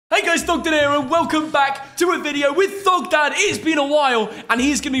guys, Thogden here, and welcome back to a video with Thogdan. It's been a while, and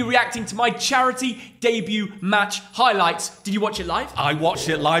he's going to be reacting to my charity debut match highlights. Did you watch it live? I watched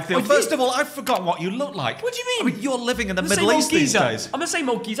it live, Theo. First of all, I've forgotten what you look like. What do you mean? I mean, you're living in the Middle East these days. I'm the same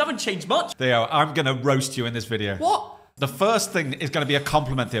old geezer. I haven't changed much. Theo, I'm going to roast you in this video. What? The first thing is going to be a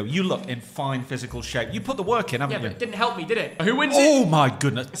compliment, Theo. You look in fine physical shape. You put the work in, haven't you? Yeah, but it didn't help me, did it? Who wins it? Oh, my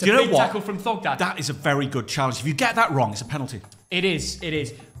goodness. It's a big tackle from Thogdan. That is a very good challenge. If you get that wrong, it's a penalty. It is, it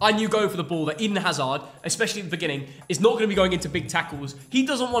is. I knew going for the ball that Eden Hazard, especially at the beginning, is not going to be going into big tackles. He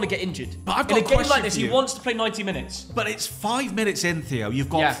doesn't want to get injured. But I've got in a game like this, he wants to play 90 minutes. But it's 5 minutes in, Theo. You've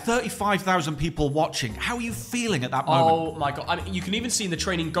got 35,000 people watching. How are you feeling at that moment? Oh my God. I mean, you can even see in the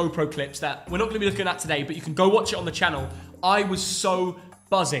training GoPro clips that we're not going to be looking at today, but you can go watch it on the channel. I was so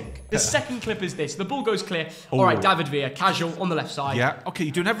buzzing. The second clip is this. The ball goes clear. Ooh. All right, David Villa, casual on the left side. Yeah, okay,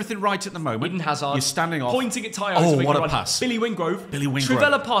 you're doing everything right at the moment. Eden Hazard. You're standing off. Pointing at Tayo. Oh, to make what a run. pass. Billy Wingrove. Billy Wingrove.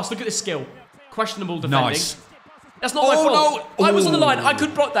 Trivella pass. Look at this skill. Questionable defending. Nice. That's not my fault. No. I was on the line. I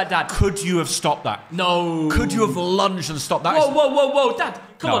could block that, Dad. Could you have stopped that? No. Could you have lunged and stopped that? Whoa, Dad.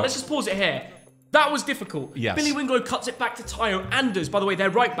 Come on, let's just pause it here. That was difficult. Yes. Billy Wingrove cuts it back to Tayo Anders. By the way, they're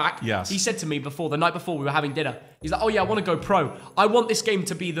right back. Yes. He said to me the night before we were having dinner, he's like, oh yeah, I want to go pro. I want this game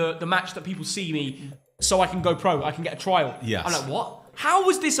to be the match that people see me so I can go pro. I can get a trial. Yes. I'm like, what? How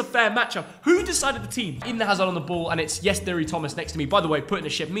was this a fair matchup? Who decided the team? Eden Hazard on the ball, and it's Theory Thomas next to me. By the way, putting a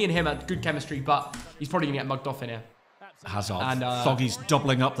ship. Me and him had good chemistry, but he's probably going to get mugged off in here. Hazard. And, Thoggy's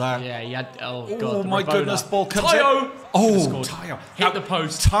doubling up there. Yeah, he had... Oh, God. Oh, my goodness. Ball comes Tayo! in. Oh, Tayo. Hit the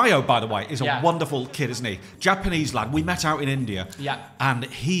post. Tayo, by the way, is a wonderful kid, isn't he? Japanese lad. We met out in India. Yeah. And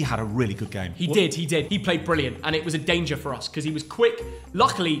he had a really good game. He did. He played brilliant. And it was a danger for us because he was quick.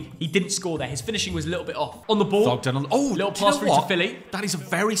 Luckily, he didn't score there. His finishing was a little bit off. On the ball. Thogden. Little pass through to Philly. That is a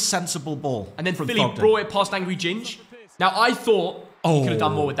very sensible ball. And then Philly brought it past Angry Ginge. Now, I thought... he could have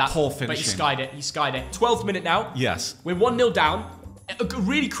done more with that. Poor finishing. But he skied it. He skied it. 12th minute now. Yes. We're 1-0 down. A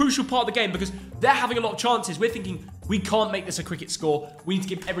really crucial part of the game because they're having a lot of chances. We're thinking, we can't make this a cricket score. We need to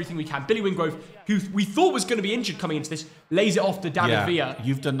give everything we can. Billy Wingrove, who we thought was going to be injured coming into this, lays it off to David Villa.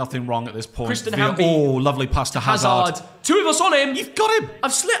 You've done nothing wrong at this point. Kristen Hamby. Oh, lovely pass to Hazard. Two of us on him. You've got him.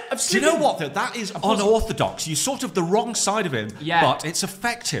 I've slipped. Do you know what, though? That is unorthodox. You're sort of the wrong side of him, but it's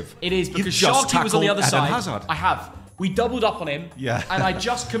effective. It is because You've Sharky was on the other side. Hazard. I have. We doubled up on him, and I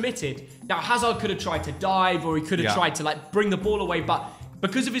just committed. Now, Hazard could have tried to dive or he could have tried to bring the ball away, but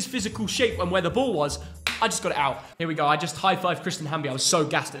because of his physical shape and where the ball was, I just got it out. Here we go. I just high-fived Kristen Hamby. I was so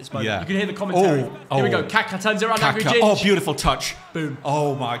gassed at this moment. You can hear the commentary. Here we go. Kaka turns it around. Angry Ginge. Oh, beautiful touch. Boom.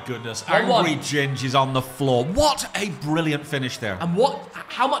 Oh, my goodness. Angry Ginge is on the floor. What a brilliant finish there. And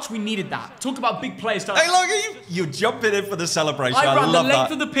how much we needed that. Talk about big players. Hey, look, you're jumping in for the celebration. I ran the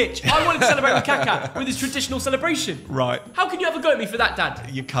length of the pitch. I wanted to celebrate with Kaka with his traditional celebration. Right. How can you ever go at me for that,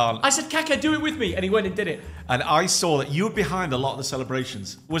 Dad? You can't. I said, Kaka, do it with me. And he went and did it. And I saw that you were behind a lot of the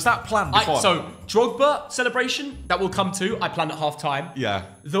celebrations. Was that planned before? So, Drogba celebration, that will come to. I planned at half-time. Yeah.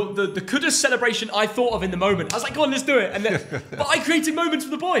 The Kudus celebration I thought of in the moment. I was like, go on, let's do it. And then, but I created moments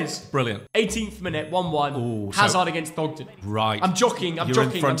for the boys. Brilliant. 18th minute, 1-1. Hazard against Thogden. Right. I'm jockeying.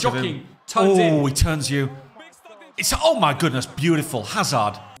 Turns in. He turns you. Oh my goodness, beautiful.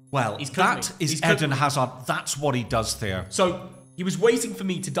 Hazard. Well, that is Eden Hazard. That's what he does there. So, he was waiting for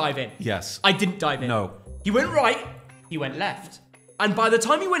me to dive in. Yes. I didn't dive in. No. He went right, he went left. And by the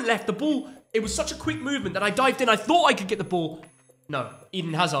time he went left, the ball, it was such a quick movement that I dived in. I thought I could get the ball. No,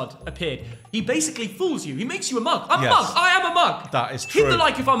 Eden Hazard appeared. He basically fools you. He makes you a mug. I'm a mug. I am a mug. That is true. Hit the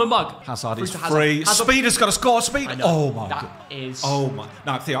like if I'm a mug. Hazard is free. Speed has got to score. Speed. Oh my God. That is. Oh my.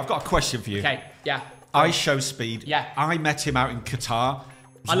 Now, Theo, I've got a question for you. Okay. Yeah. iShowSpeed. Yeah. I met him out in Qatar.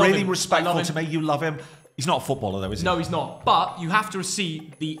 He's I love really him. respectful to me. You love him. He's not a footballer though, is he? No, he's not. But you have to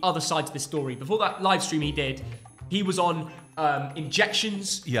see the other side to this story. Before that live stream he did, he was on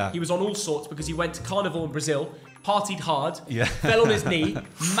injections. Yeah. He was on all sorts because he went to Carnival in Brazil, partied hard, yeah. fell on his knee,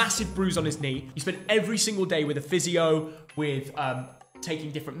 massive bruise on his knee. He spent every single day with a physio, with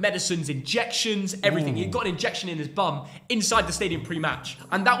taking different medicines, injections, everything. He got an injection in his bum inside the stadium pre-match.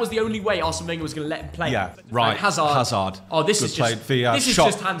 And that was the only way Arsene Wenger was going to let him play. Yeah, right. And Hazard. Oh, this is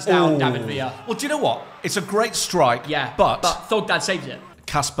just hands down David Villa. Well, do you know what? It's a great strike. Yeah, but Thogdan saved it.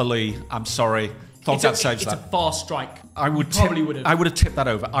 Casper Lee, I'm sorry. Thogdan saves that. It's a fast strike. I would have. I would have tipped that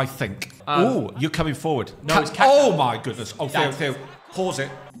over, I think. You're coming forward. No, it's Kaka. Oh, my goodness. Oh, Theo, pause it.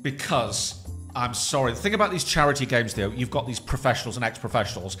 Because... I'm sorry. The thing about these charity games, though, you've got these professionals and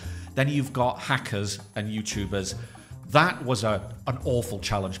ex-professionals. Then you've got hackers and YouTubers. That was an awful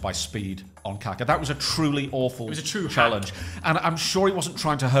challenge by Speed on Kaka. That was a truly awful challenge. And I'm sure he wasn't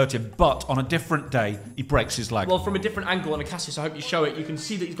trying to hurt him, but on a different day, he breaks his leg. Well, from a different angle on a Cassius, I hope you show it. You can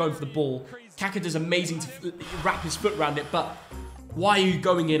see that he's going for the ball. Kaka does amazing to wrap his foot around it, but why are you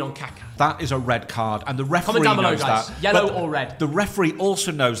going in on Kaka? That is a red card, and the referee Comment down below, knows guys. that. Yellow or red? The referee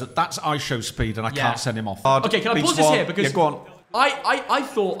also knows that that's iShowSpeed, and I can't send him off. Okay, can I pause this here? Because yeah, go on. I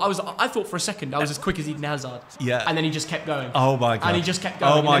thought for a second I was as quick as Eden Hazard. Yeah. And then he just kept going. Oh my god. And he just kept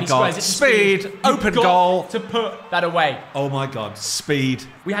going. Oh my god. Speed, open goal. To put that away. Oh my god. Speed.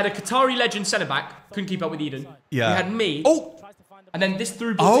 We had a Qatari legend centre back, couldn't keep up with Eden. Yeah. We had me. Oh. And then this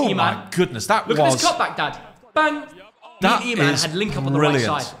through ball to Eman. Oh my goodness, that Look was. at this cutback, Dad. Bang. That me and Eman had link up on the right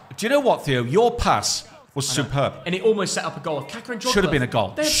side. Do you know what, Theo? Your pass was superb. And it almost set up a goal. Kaka and Drogba. Should have been a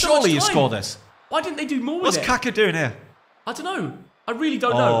goal. Surely you score this. Why didn't they do more What's with it? Kaka doing here? I don't know. I really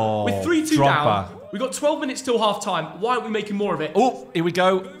don't know. With 3-2 down, we've got 12 minutes till half time. Why aren't we making more of it? Oh, here we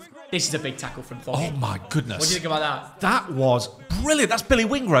go. This is a big tackle from Thog. Oh my goodness. What do you think about that? That was brilliant. That's Billy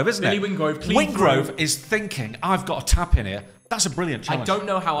Wingrove, isn't it? Billy Wingrove. Wingrove is thinking, I've got a tap in here. That's a brilliant challenge. I don't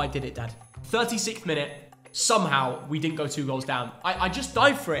know how I did it, Dad. 36th minute. Somehow we didn't go 2 goals down. I just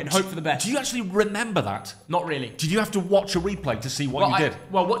dived for it and hoped for the best. Do you actually remember that? Not really. Did you have to watch a replay to see what you did?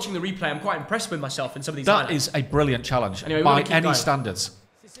 Well, watching the replay, I'm quite impressed with myself in some of these That is a brilliant challenge anyway, by any standards.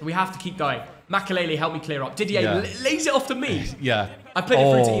 We have to keep going. Makalele helped me clear up. Didier lays it off to me. Yeah. I played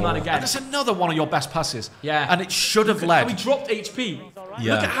it through to Eman again. And it's another one of your best passes. Yeah. And it should have led. We dropped HP.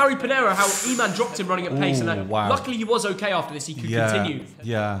 Yeah. Look at Harry Panera, how Eman dropped him running at pace. And wow. Luckily he was okay after this. He could continue.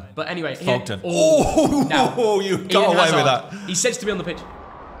 Yeah. But anyway. Thogden. Now, you got away with that. He says to me on the pitch.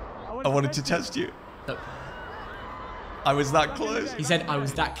 I wanted to test you. No. I was that close. He said I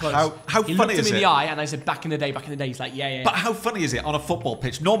was that close. How he funny looked is at me it? in the eye and I said back in the day. He's like, yeah. But how funny is it on a football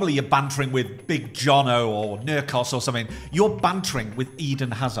pitch? Normally you're bantering with Big Jono or Nurkos or something. You're bantering with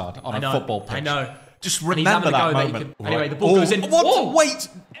Eden Hazard on a football pitch. I know. Just remember that moment. Anyway, the ball goes in. What? Whoa. Wait.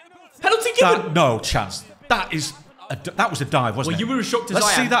 Penalty given. No chance. That was a dive, wasn't it? Well, you were as shocked as Let's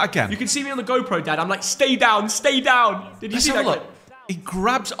I am. see that again. You can see me on the GoPro, Dad. I'm like, stay down, stay down. Did you see that? Look. He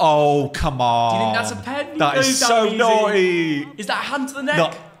grabs. Oh, come on. Do you think that's a pen? That is so naughty. Is that a hand to the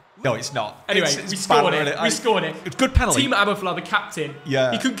neck? No, it's not. Anyway, we scored it. We scored it. It's good penalty. Team Aboflah, the captain.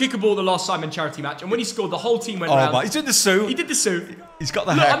 Yeah. He couldn't kick a ball the last Simon charity match, and when he scored, the whole team went Oh round. my! He's doing the suit. He did the suit. He's got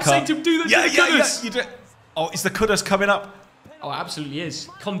the Look, haircut. I'm saying to him, do the kudos. You do. Oh, is the kudos coming up? Oh, it absolutely is.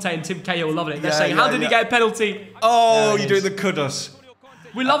 Conte and Tim Cahill loving it. They're saying, how did he get a penalty? Oh, you're doing the kudos.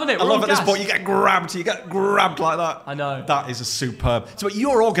 We're loving it. I love at this point you get grabbed. You get grabbed like that. I know. That is a superb. So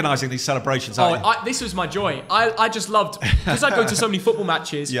you're organising these celebrations, aren't you? This was my joy. I just loved, because I go to so many football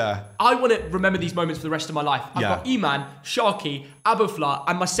matches. Yeah. I want to remember these moments for the rest of my life. I've got Eman, Sharky, Aboflah,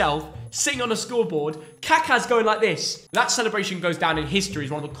 and myself sitting on a scoreboard. Kaka's going like this. That celebration goes down in history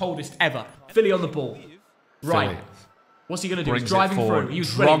as one of the coldest ever. Philly on the ball. Right. Philly. What's he going to do? He's driving through. He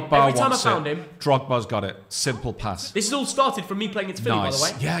was Drogba brilliant. Every time I found him. Drogba's got it. Simple pass. This has all started from me playing against Philly, by the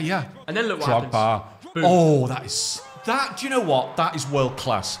way. Yeah. And then look what Drogba. happens. Boom. Oh, that. Do you know what? That is world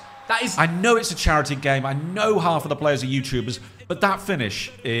class. That is. I know it's a charity game. I know half of the players are YouTubers, but that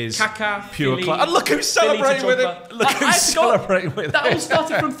finish is Kaka, pure Philly, class. And look who's celebrating with him. Look who's celebrating with him. That all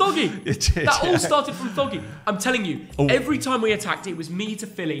started from Thoggy. It did. That all started from Thoggy. I'm telling you, every time we attacked, it was me to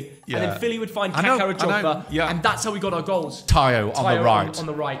Philly, and then Philly would find Kaka or Drogba, and that's how we got our goals. Tayo on the right. On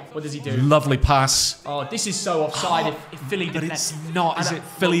the right. What does he do? Lovely pass. Oh, this is so offside. If Philly did that. But it's not, is it?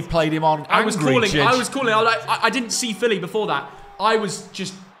 Philly played him on. I was calling. I didn't see Philly before that. I was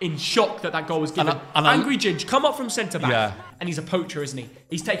just in shock that goal was given. Angry Ginge, come up from centre back, and he's a poacher, isn't he?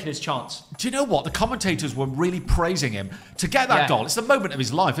 He's taken his chance. Do you know what? The commentators were really praising him to get that goal. It's the moment of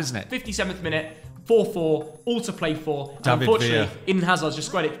his life, isn't it? 57th minute, 4-4, all to play for. David unfortunately, Villa. Eden Hazard's just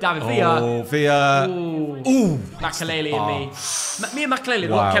squared it. David Villa. Oh, Villa. Ooh. Makalele and me. Me and Makalele, a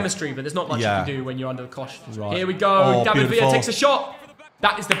lot of chemistry, but there's not much you can do when you're under the cosh. Right. Here we go. David Villa takes a shot.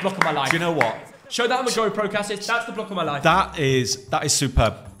 That is the block of my life. Do you know what? Show that on the GoPro, Cassius. That's the block of my life. That is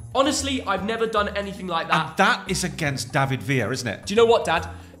superb. Honestly, I've never done anything like that. And that is against David Villa, isn't it? Do you know what, Dad?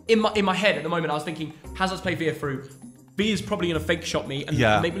 In my head at the moment, I was thinking, Hazard's play Villa through. Villa's probably going to fake shot me and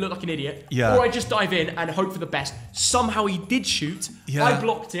make me look like an idiot. Yeah. Or I just dive in and hope for the best. Somehow he did shoot. Yeah. I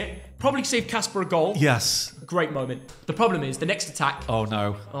blocked it. Probably saved Casper a goal. Yes. Great moment. The problem is, the next attack. Oh,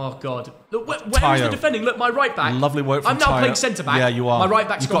 no. Oh, God. Look, where is the defending? Look, my right back. Lovely work from I'm now Tayo. playing centre back. Yeah, you are. My right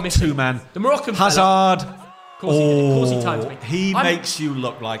back's You've gone got missing. two men. The Moroccan Hazard. course he did. Of course he turned me. He makes you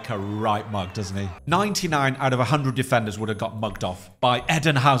look like a right mug, doesn't he? 99 out of 100 defenders would have got mugged off by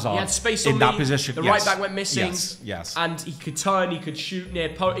Eden Hazard. He had space in on that position. The right back went missing. Yes. And he could turn, he could shoot near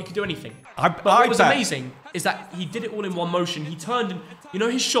post, he could do anything. But what was amazing is that he did it all in one motion. He turned and, you know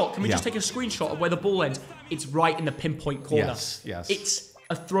his shot? Can we just take a screenshot of where the ball ends? It's right in the pinpoint corner. Yes. It's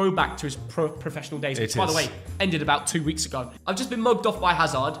a throwback to his professional days. It By is. the way, ended about 2 weeks ago. I've just been mugged off by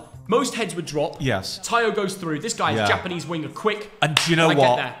Hazard. Most heads would drop. Yes. Tayo goes through. This guy is Japanese winger, quick. And do you know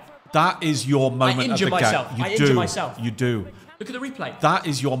what? That is your moment of the game. I injure myself. You do. Look at the replay. That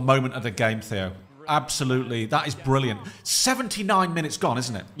is your moment of the game, Theo. Absolutely. That is brilliant. 79 minutes gone,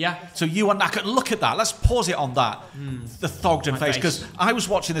 isn't it? Yeah. So you are knackered. Look at that. Let's pause it on that. The Thogden face. Because I was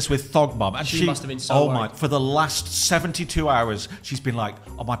watching this with Thog Mum. And she must have been so worried. for the last 72 hours, she's been like,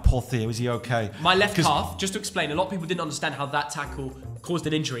 oh, my poor Theo, is he okay? My left calf, just to explain, a lot of people didn't understand how that tackle caused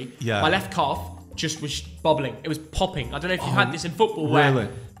an injury. Yeah. My left calf just was bubbling. It was popping. I don't know if you've had this in football where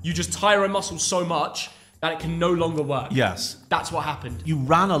you just tire a muscle so much that it can no longer work. Yes. That's what happened. You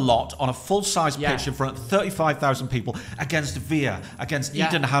ran a lot on a full-size pitch in front of 35,000 people against Villa, against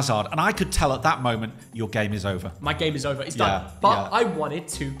Eden Hazard. And I could tell at that moment, your game is over. My game is over. It's done. But I wanted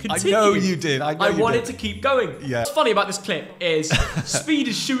to continue. I know you did. I wanted to keep going. Yeah. What's funny about this clip is Speed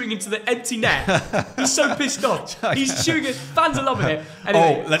is shooting into the empty net. He's so pissed off. He's shooting it. Fans are loving it.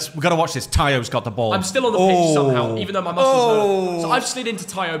 Anyway, we've got to watch this. Tayo's got the ball. I'm still on the pitch somehow, even though my muscles hurt. So I've slid into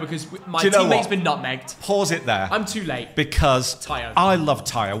Tayo because my teammate's been nutmegged. Pause it there. I'm too late. Because Tayo. I love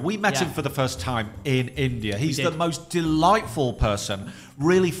Tayo. We met him for the first time in India. He's the most delightful person,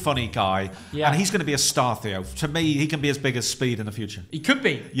 really funny guy, and he's going to be a star, Theo. To me, he can be as big as Speed in the future. He could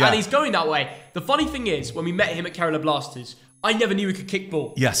be, and he's going that way. The funny thing is, when we met him at Kerala Blasters, I never knew he could kick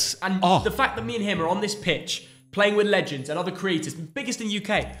ball. Yes. And the fact that me and him are on this pitch, playing with legends and other creators, biggest in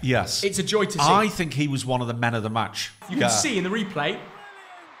UK. Yes. It's a joy to see. I think he was one of the men of the match. You can see in the replay.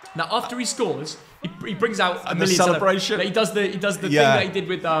 Now, after he scores, he brings out a million celebration. He does the thing that he did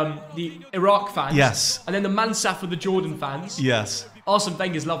with the Iraq fans. Yes. And then the Mansaf with the Jordan fans. Yes. Arsene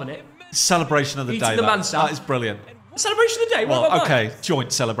Wenger's loving it. Celebration of the day. That is brilliant. Celebration of the day. Well, okay,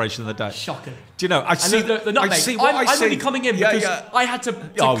 joint celebration of the day. Shocking. Do you know? I see the nutmeg. I'm only coming in because I had to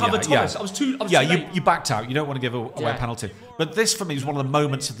cover Thomas. I was too late. You backed out. You don't want to give away a penalty. But this for me is one of the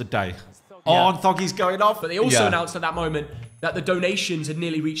moments of the day. And Thoggy's going off. But they also announced at that moment that the donations had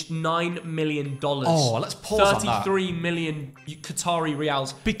nearly reached $9 million. Oh, let's pause on that. 33 million Qatari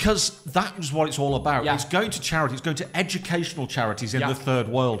riyals. Because that was what it's all about. It's going to charity. It's going to educational charities in the third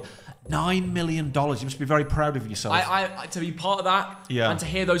world. $9 million. You must be very proud of yourself. I to be part of that and to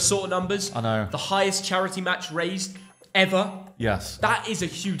hear those sort of numbers. I know. The highest charity match raised ever. Yes. That is a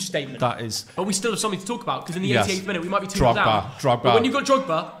huge statement. That is. But we still have something to talk about because in the 88th minute we might be 2-0 down. Drogba. But when you've got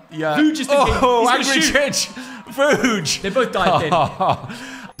Drogba, Vuj is thinking, he's going to shoot. Vuj. They both dived in.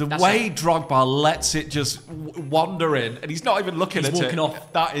 The way Drogba lets it just wander in, and he's not even looking at it. He's walking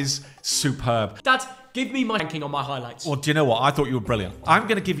off. That is superb. Dad, give me my ranking on my highlights. Well, do you know what? I thought you were brilliant. I'm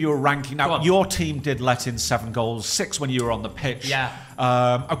going to give you a ranking. Now, your team did let in 7 goals, 6 when you were on the pitch.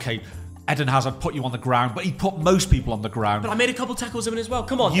 Yeah. Okay. Eden Hazard put you on the ground, but he put most people on the ground. But I made a couple tackles of him as well.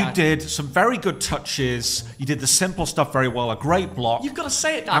 Come on, You Dad. did some very good touches. You did the simple stuff very well. A great block. You've got to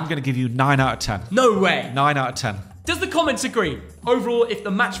say it, Dad. I'm going to give you 9 out of 10. No way. 9 out of 10. Does the comments agree? Overall, if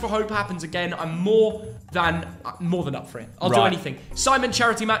the match for hope happens again, I'm more than up for it. I'll do anything. Simon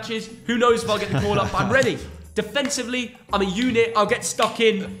charity matches. Who knows if I'll get the call up? But I'm ready. Defensively, I'm a unit. I'll get stuck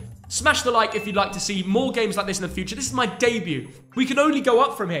in. Smash the like if you'd like to see more games like this in the future. This is my debut. We can only go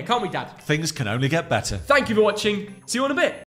up from here, can't we, Dad? Things can only get better. Thank you for watching. See you in a bit.